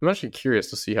actually curious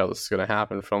to see how this is going to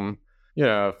happen from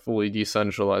a fully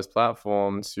decentralized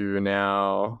platform to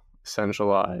now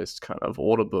centralized kind of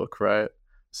order book, right?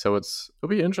 So it'll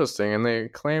be interesting, and they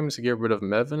claim to get rid of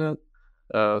MEV in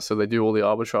it. So they do all the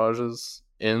arbitrages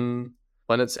in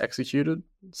when it's executed.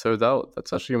 So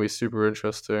that's actually gonna be super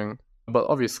interesting. But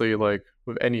obviously, like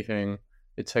with anything,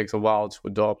 it takes a while to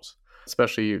adopt,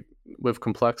 especially with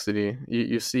complexity.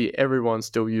 You see everyone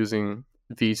still using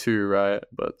V2, right?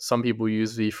 But some people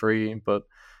use V3, but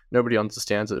nobody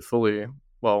understands it fully.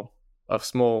 Well, a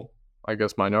small, I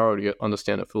guess, minority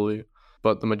understand it fully,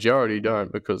 but the majority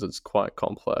don't because it's quite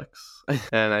complex.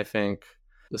 And I think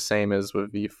the same is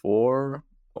with V4.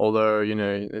 Although,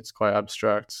 it's quite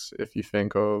abstract if you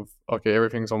think of, okay,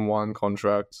 everything's on one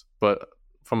contract, but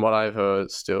from what I've heard,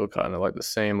 it's still kind of like the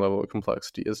same level of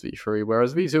complexity as V3,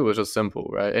 whereas V2 was just simple,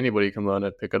 right? Anybody can learn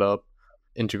it, pick it up,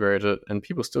 integrate it, and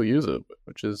people still use it,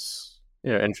 which is,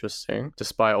 interesting,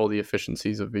 despite all the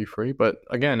efficiencies of V3. But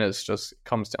again, it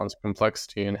comes down to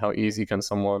complexity and how easy can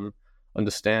someone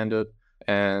understand it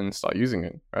and start using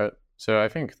it, right? So I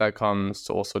think that comes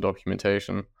to also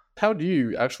documentation. How do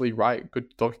you actually write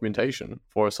good documentation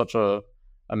for such a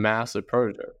massive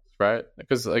project, right?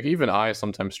 Because like even I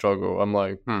sometimes struggle. I'm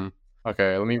like,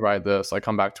 okay, let me write this. I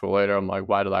come back to it later. I'm like,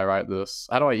 why did I write this?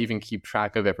 How do I even keep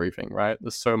track of everything, right?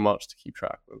 There's so much to keep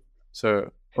track of.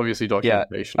 So obviously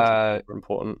documentation is super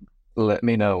important. Let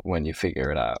me know when you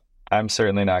figure it out. I'm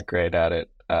certainly not great at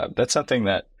it. That's something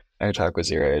that I talk with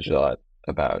Zero Age a lot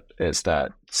about, is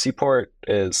that Seaport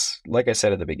is, like I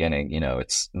said at the beginning,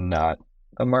 it's not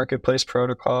a marketplace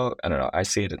protocol. I don't know. I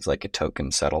see it as like a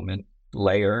token settlement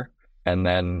layer. And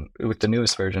then with the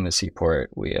newest version of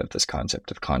Seaport, we have this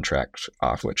concept of contract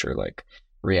off, which are like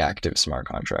reactive smart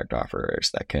contract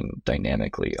offerers that can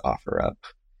dynamically offer up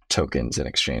tokens in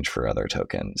exchange for other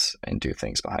tokens and do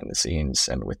things behind the scenes.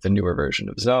 And with the newer version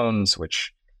of zones,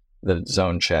 which the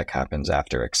zone check happens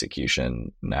after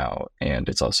execution now, and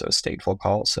it's also a stateful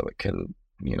call, so it can,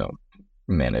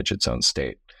 manage its own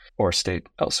state or state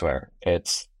elsewhere.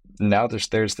 It's now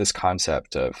there's this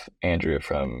concept of, Andrew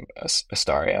from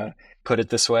Astaria put it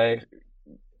this way,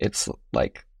 it's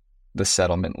like the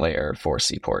settlement layer for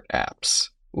Seaport apps,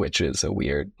 which is a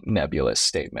weird nebulous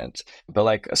statement. But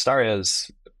like Astaria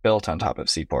is built on top of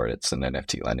Seaport. It's an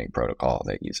NFT lending protocol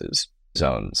that uses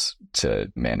zones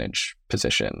to manage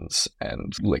positions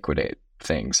and liquidate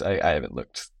things. I haven't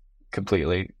looked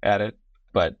completely at it,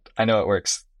 but I know it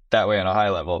works that way on a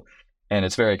high level. And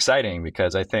it's very exciting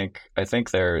because I think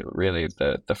they're really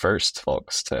the first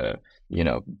folks to,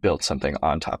 build something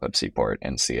on top of Seaport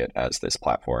and see it as this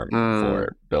platform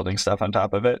for building stuff on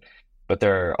top of it. But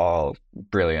they're all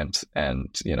brilliant, and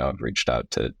I've reached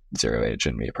out to Zero Age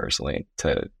and me personally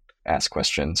to ask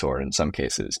questions, or in some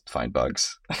cases find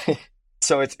bugs.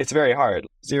 So it's very hard.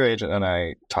 Zero Age and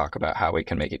I talk about how we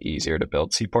can make it easier to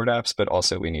build Seaport apps, but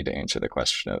also we need to answer the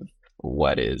question of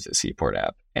what is a Seaport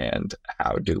app and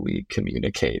how do we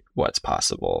communicate what's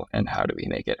possible and how do we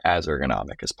make it as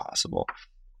ergonomic as possible.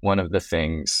 One of the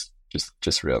things,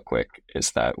 just real quick,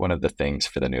 is that one of the things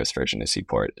for the newest version of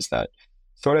Seaport is that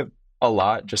sort of a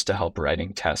lot just to help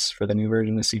writing tests for the new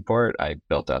version of Seaport, I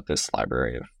built out this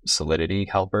library of Solidity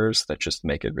helpers that just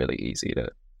make it really easy to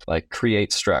like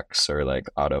create structs or like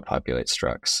auto-populate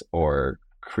structs or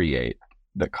create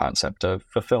the concept of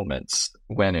fulfillments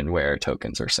when and where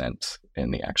tokens are sent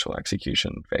in the actual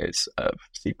execution phase of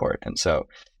Seaport. And so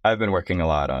I've been working a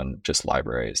lot on just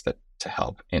libraries that to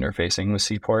help interfacing with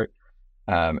Seaport.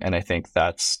 And I think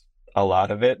that's a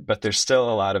lot of it, but there's still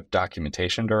a lot of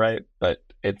documentation to write, but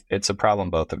it's a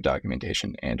problem both of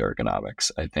documentation and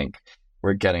ergonomics. I think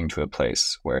we're getting to a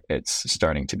place where it's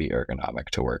starting to be ergonomic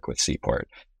to work with Seaport,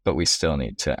 but we still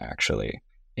need to actually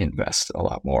invest a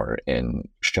lot more in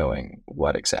showing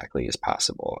what exactly is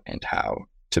possible and how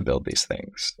to build these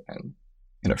things and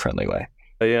in a friendly way.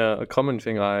 Yeah, a common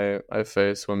thing I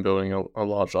face when building a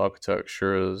large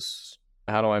architecture is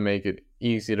how do I make it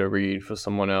easy to read for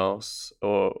someone else?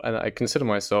 And I consider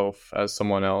myself as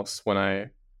someone else when I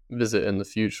visit in the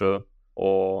future,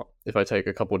 or if I take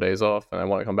a couple of days off and I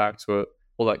want to come back to it,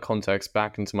 all that context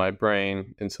back into my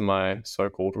brain, into my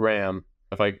so-called RAM.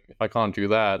 If I can't do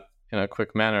that in a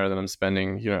quick manner, then I'm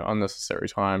spending unnecessary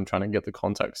time trying to get the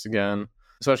context again,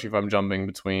 especially if I'm jumping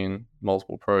between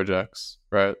multiple projects,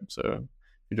 right? So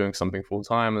if you're doing something full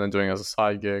time and then doing it as a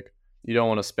side gig, you don't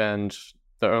want to spend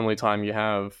the only time you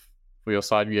have for your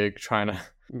side gig trying to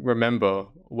remember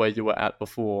where you were at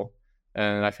before.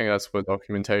 And I think that's where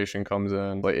documentation comes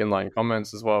in, like inline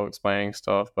comments as well, explaining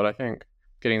stuff. But I think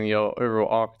getting the overall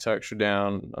architecture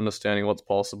down, understanding what's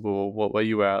possible, where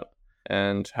you at,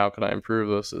 and how can I improve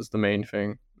this is the main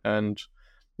thing. And,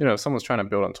 if someone's trying to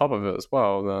build on top of it as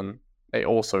well, then they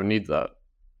also need that.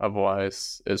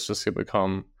 Otherwise, it's just going to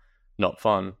become not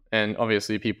fun. And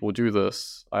obviously people do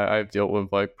this. I've dealt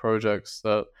with like projects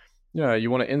that,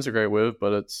 you want to integrate with,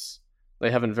 but they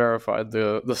haven't verified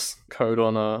this code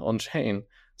on chain.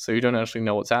 So you don't actually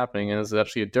know what's happening. And there's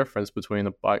actually a difference between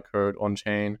the bytecode on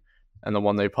chain and the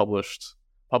one they published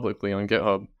publicly on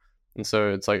GitHub. And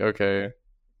so it's like, okay,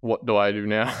 what do I do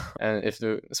now? And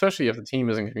especially if the team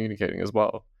isn't communicating as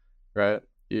well, right?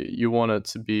 You want it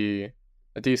to be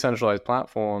a decentralized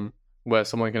platform where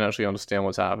someone can actually understand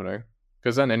what's happening.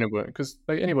 Because then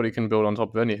anybody can build on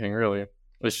top of anything, really.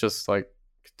 It's just like,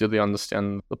 do they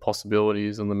understand the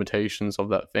possibilities and limitations of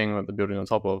that thing that they're building on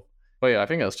top of? But yeah, I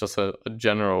think that's just a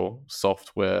general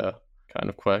software kind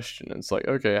of question. It's like,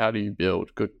 okay, how do you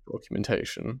build good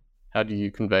documentation? How do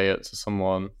you convey it to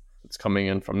someone that's coming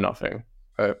in from nothing?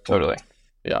 Right? Totally.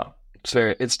 Yeah.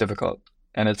 It's difficult.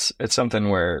 And it's something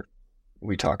where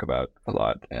we talk about a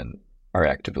lot and are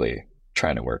actively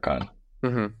trying to work on.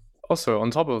 Mm-hmm. Also,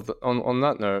 on top of on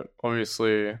that note,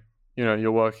 obviously,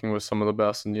 you're working with some of the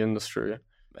best in the industry,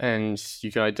 and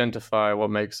you can identify what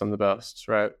makes them the best,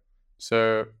 right?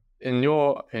 So, in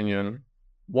your opinion,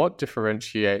 what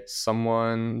differentiates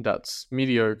someone that's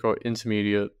mediocre or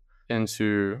intermediate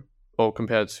or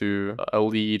compared to a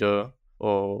leader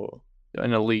or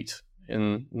an elite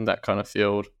in that kind of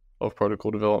field of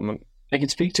protocol development? I can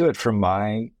speak to it from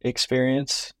my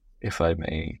experience, if I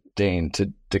may deign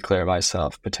to declare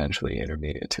myself potentially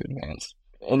intermediate to advanced.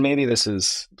 And maybe this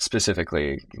is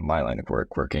specifically my line of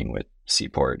work, working with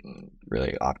Seaport and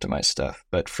really optimized stuff.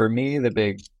 But for me, the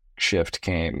big shift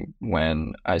came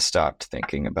when I stopped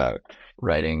thinking about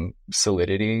writing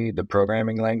Solidity, the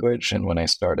programming language, and when I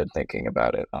started thinking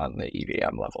about it on the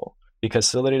EVM level. Because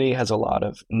Solidity has a lot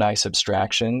of nice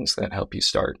abstractions that help you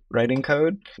start writing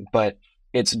code, but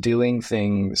it's doing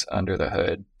things under the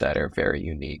hood that are very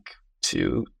unique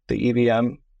to the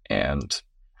EVM and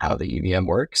how the EVM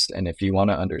works. And if you want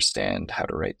to understand how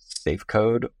to write safe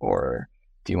code, or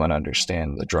if you want to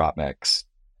understand the drawbacks,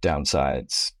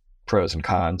 downsides, pros and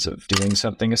cons of doing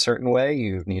something a certain way,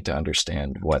 you need to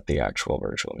understand what the actual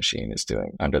virtual machine is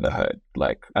doing under the hood,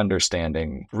 like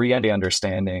understanding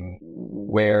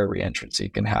where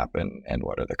reentrancy can happen and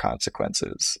what are the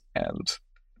consequences and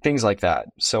things like that.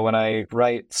 So when I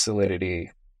write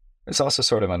Solidity, it's also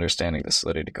sort of understanding the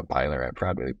Solidity compiler. I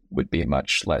probably would be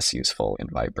much less useful in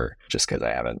Viper just because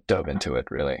I haven't dove into it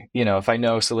really. If I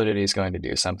know Solidity is going to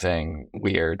do something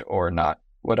weird or not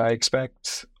what I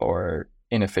expect or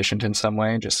inefficient in some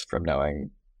way, just from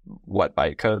knowing what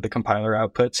bytecode the compiler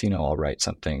outputs, I'll write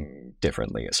something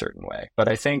differently a certain way. But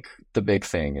I think the big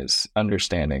thing is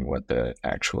understanding what the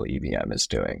actual EVM is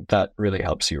doing. That really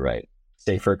helps you write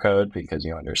safer code because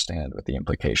you understand what the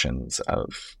implications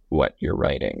of what you're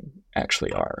writing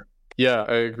actually are. Yeah,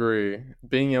 I agree.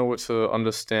 Being able to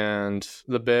understand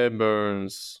the bare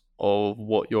bones of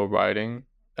what you're writing,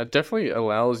 it definitely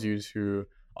allows you to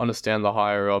understand the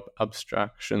higher up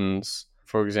abstractions.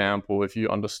 For example, if you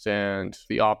understand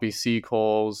the RPC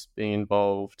calls being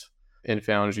involved in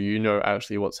Foundry, you know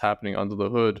actually what's happening under the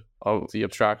hood of the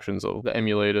abstractions of the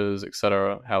emulators,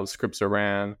 etc., how the scripts are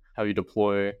ran, how you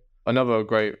deploy. Another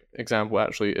great example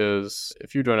actually is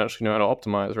if you don't actually know how to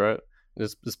optimize, right?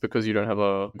 It's because you don't have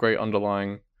a great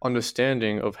underlying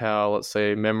understanding of how, let's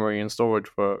say, memory and storage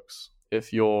works.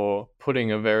 If you're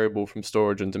putting a variable from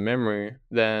storage into memory,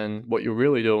 then what you're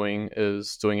really doing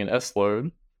is doing an S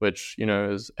load, which,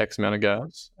 is X amount of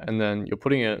gas, and then you're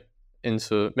putting it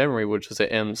into memory, which is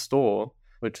a M store,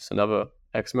 which is another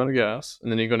X amount of gas,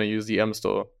 and then you're going to use the M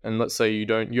store. And let's say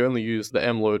you only use the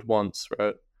M load once,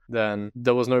 right? Then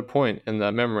there was no point in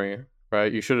that memory,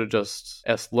 right? You should have just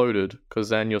S loaded, because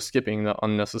then you're skipping the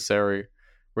unnecessary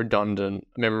redundant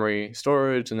memory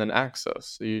storage and then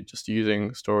access. So you're just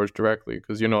using storage directly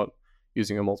because you're not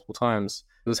using it multiple times.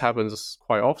 This happens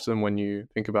quite often when you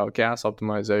think about gas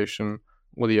optimization.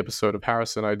 Well, the episode of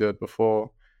Harrison I did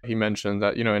before, he mentioned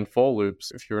that, in for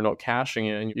loops, if you're not caching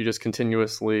it and you just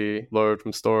continuously load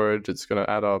from storage, it's going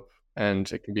to add up and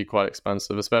it can be quite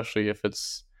expensive, especially if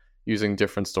it's using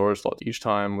different storage slots each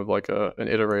time with like an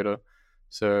iterator.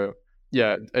 So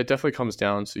yeah, it definitely comes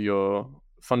down to your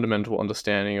fundamental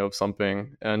understanding of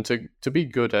something. And to be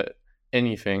good at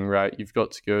anything, right, you've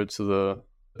got to go to the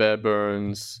bare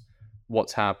bones,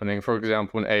 what's happening. For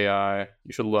example, in AI,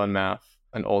 you should learn math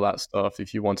and all that stuff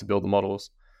if you want to build the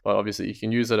models. But obviously you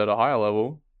can use it at a higher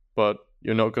level, but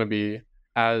you're not going to be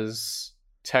as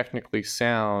technically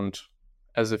sound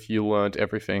as if you learned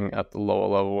everything at the lower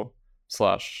level /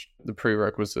 the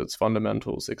prerequisites,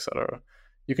 fundamentals, etc.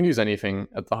 You can use anything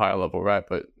at the higher level, right?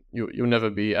 But you'll never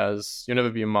be a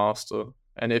master.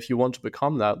 And if you want to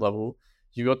become that level,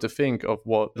 you got to think of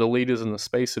what the leaders in the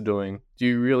space are doing. Do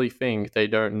you really think they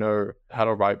don't know how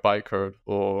to write bytecode,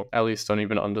 or at least don't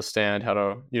even understand how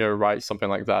to, write something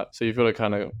like that? So you've got to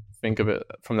kind of think of it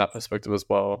from that perspective as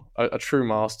well. A true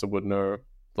master would know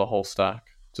the whole stack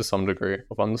to some degree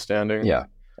of understanding. Yeah,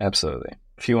 absolutely.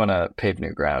 If you want to pave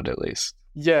new ground, at least.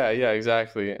 Yeah,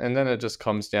 exactly. And then it just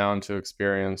comes down to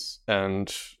experience,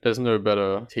 and there's no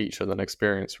better teacher than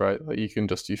experience, right? Like you can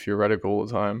just do theoretical all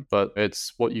the time, but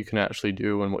it's what you can actually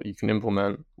do and what you can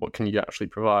implement. What can you actually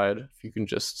provide? If you can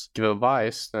just give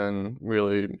advice, then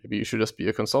really maybe you should just be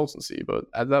a consultancy. But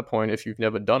at that point, if you've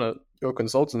never done it, your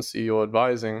consultancy or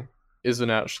advising isn't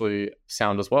actually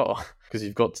sound as well because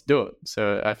you've got to do it.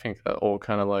 So I think that all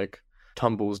kind of like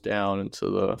tumbles down into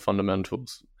the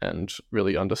fundamentals and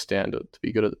really understand it to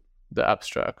be good at the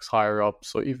abstracts, higher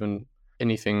ups, or even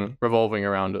anything revolving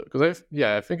around it. Because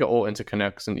I think it all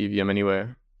interconnects in EVM anyway.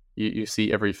 You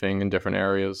see everything in different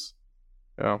areas.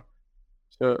 Yeah.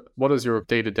 So what does your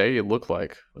day-to-day look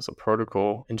like as a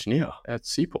protocol engineer at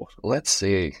Seaport? Let's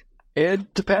see.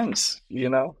 It depends,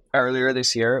 Earlier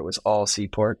this year, it was all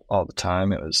Seaport all the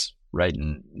time. It was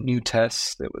writing new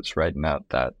tests. It was writing out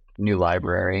that new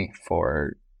library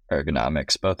for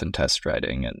ergonomics, both in test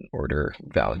writing and order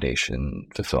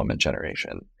validation, fulfillment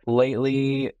generation.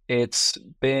 Lately, it's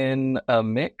been a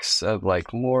mix of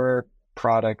like more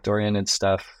product-oriented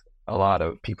stuff. A lot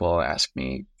of people ask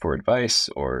me for advice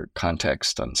or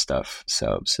context on stuff.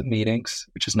 So some meetings,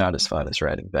 which is not as fun as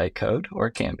writing bytecode, or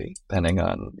it can be, depending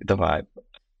on the vibe.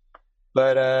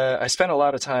 But I spent a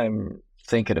lot of time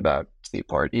thinking about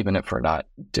Seaport, even if we're not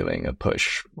doing a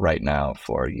push right now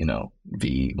for,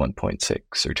 V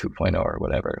 1.6 or 2.0 or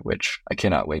whatever, which I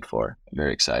cannot wait for. I'm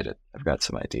very excited. I've got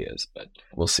some ideas, but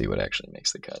we'll see what actually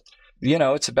makes the cut.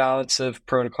 It's a balance of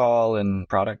protocol and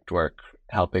product work,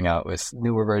 helping out with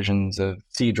newer versions of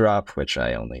C-Drop, which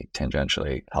I only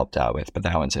tangentially helped out with, but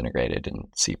that one's integrated in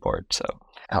Seaport, so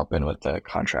helping with the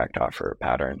contract offer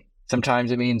pattern.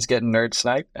 Sometimes it means getting nerd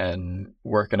sniped and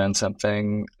working on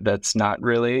something that's not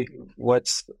really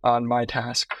what's on my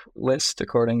task list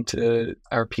according to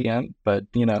our PM, but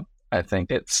I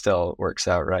think it still works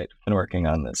out right. I've been working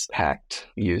on this packed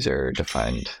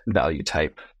user-defined value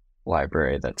type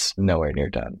library that's nowhere near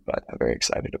done, but I'm very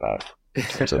excited about in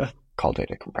terms of call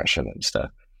data compression and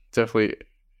stuff. Definitely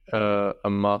a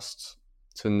must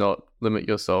to not limit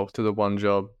yourself to the one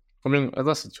job. I mean,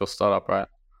 unless it's your startup, right?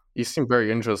 You seem very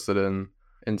interested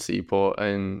in Seaport,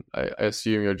 and I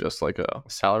assume you're just like a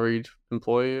salaried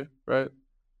employee, right?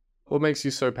 What makes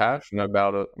you so passionate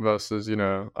about it versus,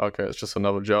 okay, it's just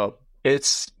another job?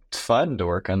 It's fun to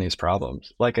work on these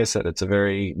problems. Like I said, it's a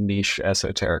very niche,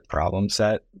 esoteric problem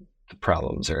set. The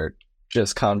problems are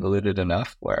just convoluted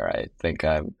enough where I think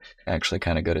I'm actually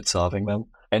kind of good at solving them.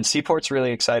 And Seaport's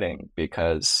really exciting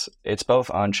because it's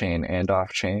both on-chain and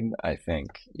off-chain. I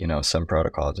think, some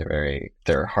protocols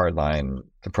they're hardline.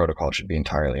 The protocol should be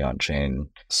entirely on-chain.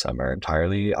 Some are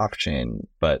entirely off-chain.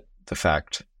 But the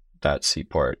fact that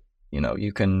Seaport,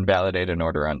 you can validate an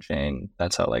order on-chain.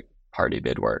 That's how Party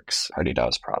Bid works.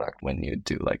 PartyDAO's product, when you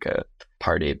do a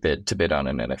party bid to bid on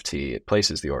an NFT, it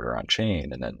places the order on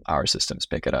chain, and then our systems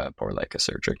pick it up, or a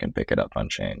searcher can pick it up on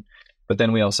chain. But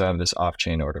then we also have this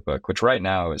off-chain order book, which right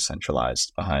now is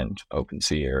centralized behind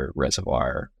OpenSea or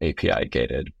Reservoir, API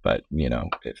gated. But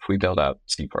if we build out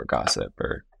Seaport Gossip,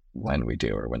 or when we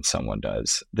do, or when someone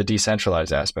does, the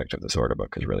decentralized aspect of this order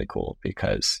book is really cool,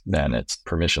 because then it's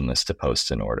permissionless to post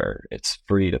an order. It's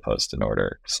free to post an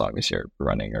order as long as you're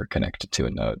running or connected to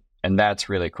a node. And that's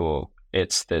really cool.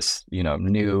 It's this,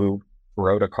 new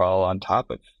protocol on top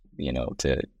of,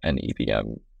 to an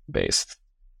EVM based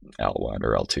L1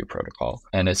 or L2 protocol.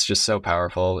 And it's just so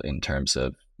powerful in terms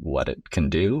of what it can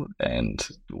do. And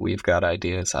we've got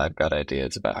ideas, I've got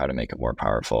ideas about how to make it more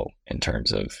powerful in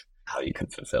terms of how you can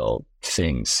fulfill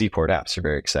things. Seaport apps are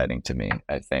very exciting to me.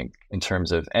 I think in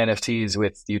terms of NFTs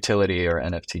with utility, or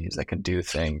NFTs that can do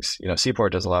things,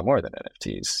 Seaport does a lot more than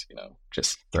NFTs,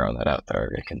 just throwing that out there.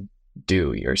 It can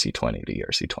do ERC20 to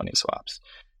ERC20 swaps,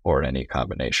 or any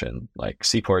combination, like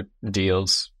Seaport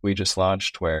deals we just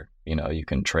launched where, you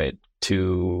can trade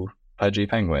 2 pudgy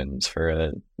penguins for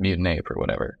a mutant ape or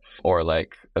whatever, or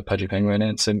a pudgy penguin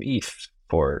and some ETH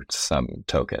for some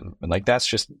token. And that's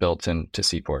just built into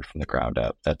Seaport from the ground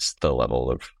up. That's the level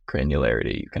of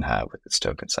granularity you can have with its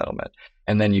token settlement.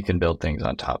 And then you can build things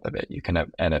on top of it. You can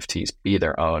have NFTs be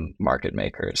their own market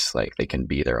makers. They can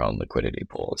be their own liquidity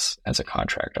pools as a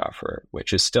contract offer,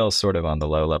 which is still sort of on the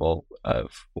low level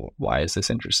of why is this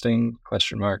interesting ?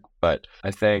 But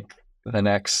I think the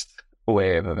next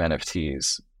wave of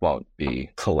NFTs won't be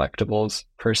collectibles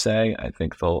per se. I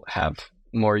think they'll have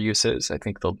more uses. I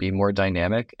think they'll be more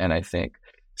dynamic. And I think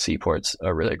Seaport's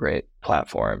a really great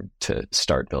platform to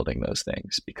start building those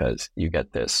things, because you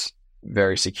get this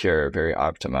very secure, very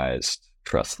optimized,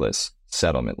 trustless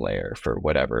settlement layer for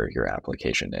whatever your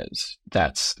application is.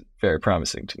 That's very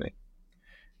promising to me.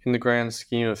 In the grand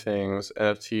scheme of things,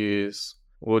 NFTs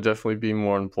will definitely be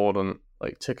more important,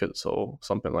 like tickets or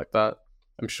something like that.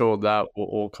 I'm sure that will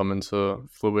all come into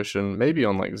fruition, maybe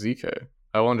on ZK.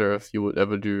 I wonder if you would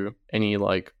ever do any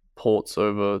ports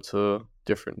over to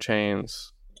different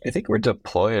chains. I think we're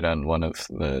deployed on one of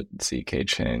the ZK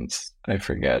chains. I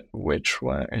forget which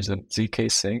one. Is it ZK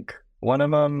Sync? One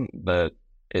of them, but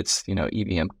it's,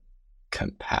 EVM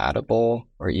compatible,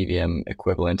 or EVM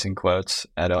equivalent in quotes.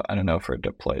 I don't know if we're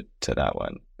deployed to that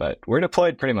one, but we're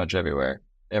deployed pretty much everywhere.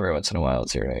 Every once in a while,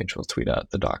 Zero Age will tweet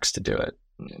out the docs to do it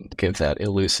and give that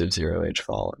elusive Zero Age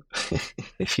follow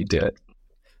if you do it.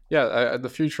 Yeah, the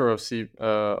future of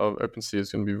OpenSea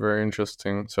is going to be very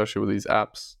interesting, especially with these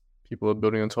apps people are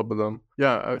building on top of them.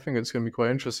 Yeah, I think it's going to be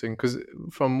quite interesting, because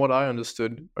from what I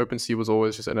understood, OpenSea was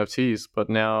always just NFTs, but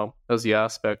now there's the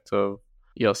aspect of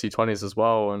ERC20s as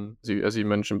well. And as you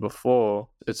mentioned before,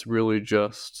 it's really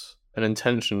just an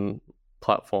intention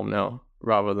platform now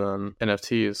rather than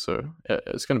NFTs. So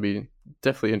it's going to be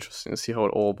definitely interesting to see how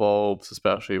it all evolves,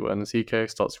 especially when ZK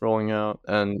starts rolling out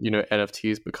and,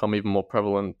 NFTs become even more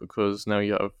prevalent, because now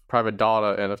you have private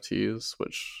data NFTs,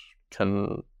 which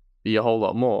can be a whole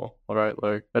lot more, all right,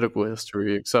 like medical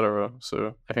history, etc.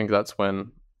 So I think that's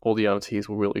when all the NFTs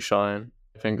will really shine.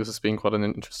 I think this has been quite an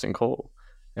interesting call,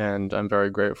 and I'm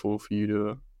very grateful for you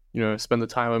to spend the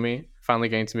time with me. Finally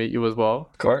getting to meet you as well.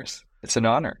 Of course. It's an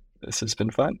honor. This has been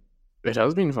fun. It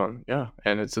has been fun, yeah.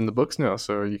 And it's in the books now,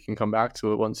 so you can come back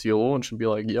to it once you launch and be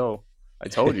like, yo, I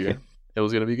told you it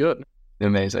was going to be good.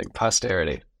 Amazing.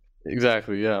 Posterity.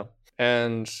 Exactly, yeah.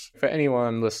 And for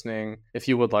anyone listening, if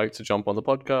you would like to jump on the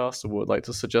podcast or would like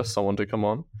to suggest someone to come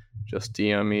on, just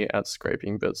DM me at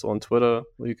scrapingbits on Twitter,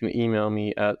 or you can email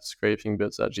me at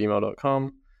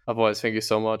scrapingbits@gmail.com. Otherwise, thank you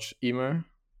so much,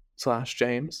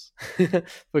 Emo/James,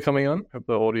 for coming on. Hope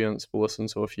the audience will listen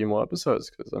to a few more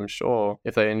episodes, because I'm sure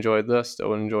if they enjoyed this, they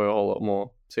will enjoy a whole lot more.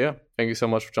 So yeah, thank you so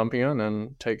much for jumping on,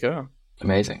 and take care.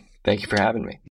 Amazing. Thank you for having me.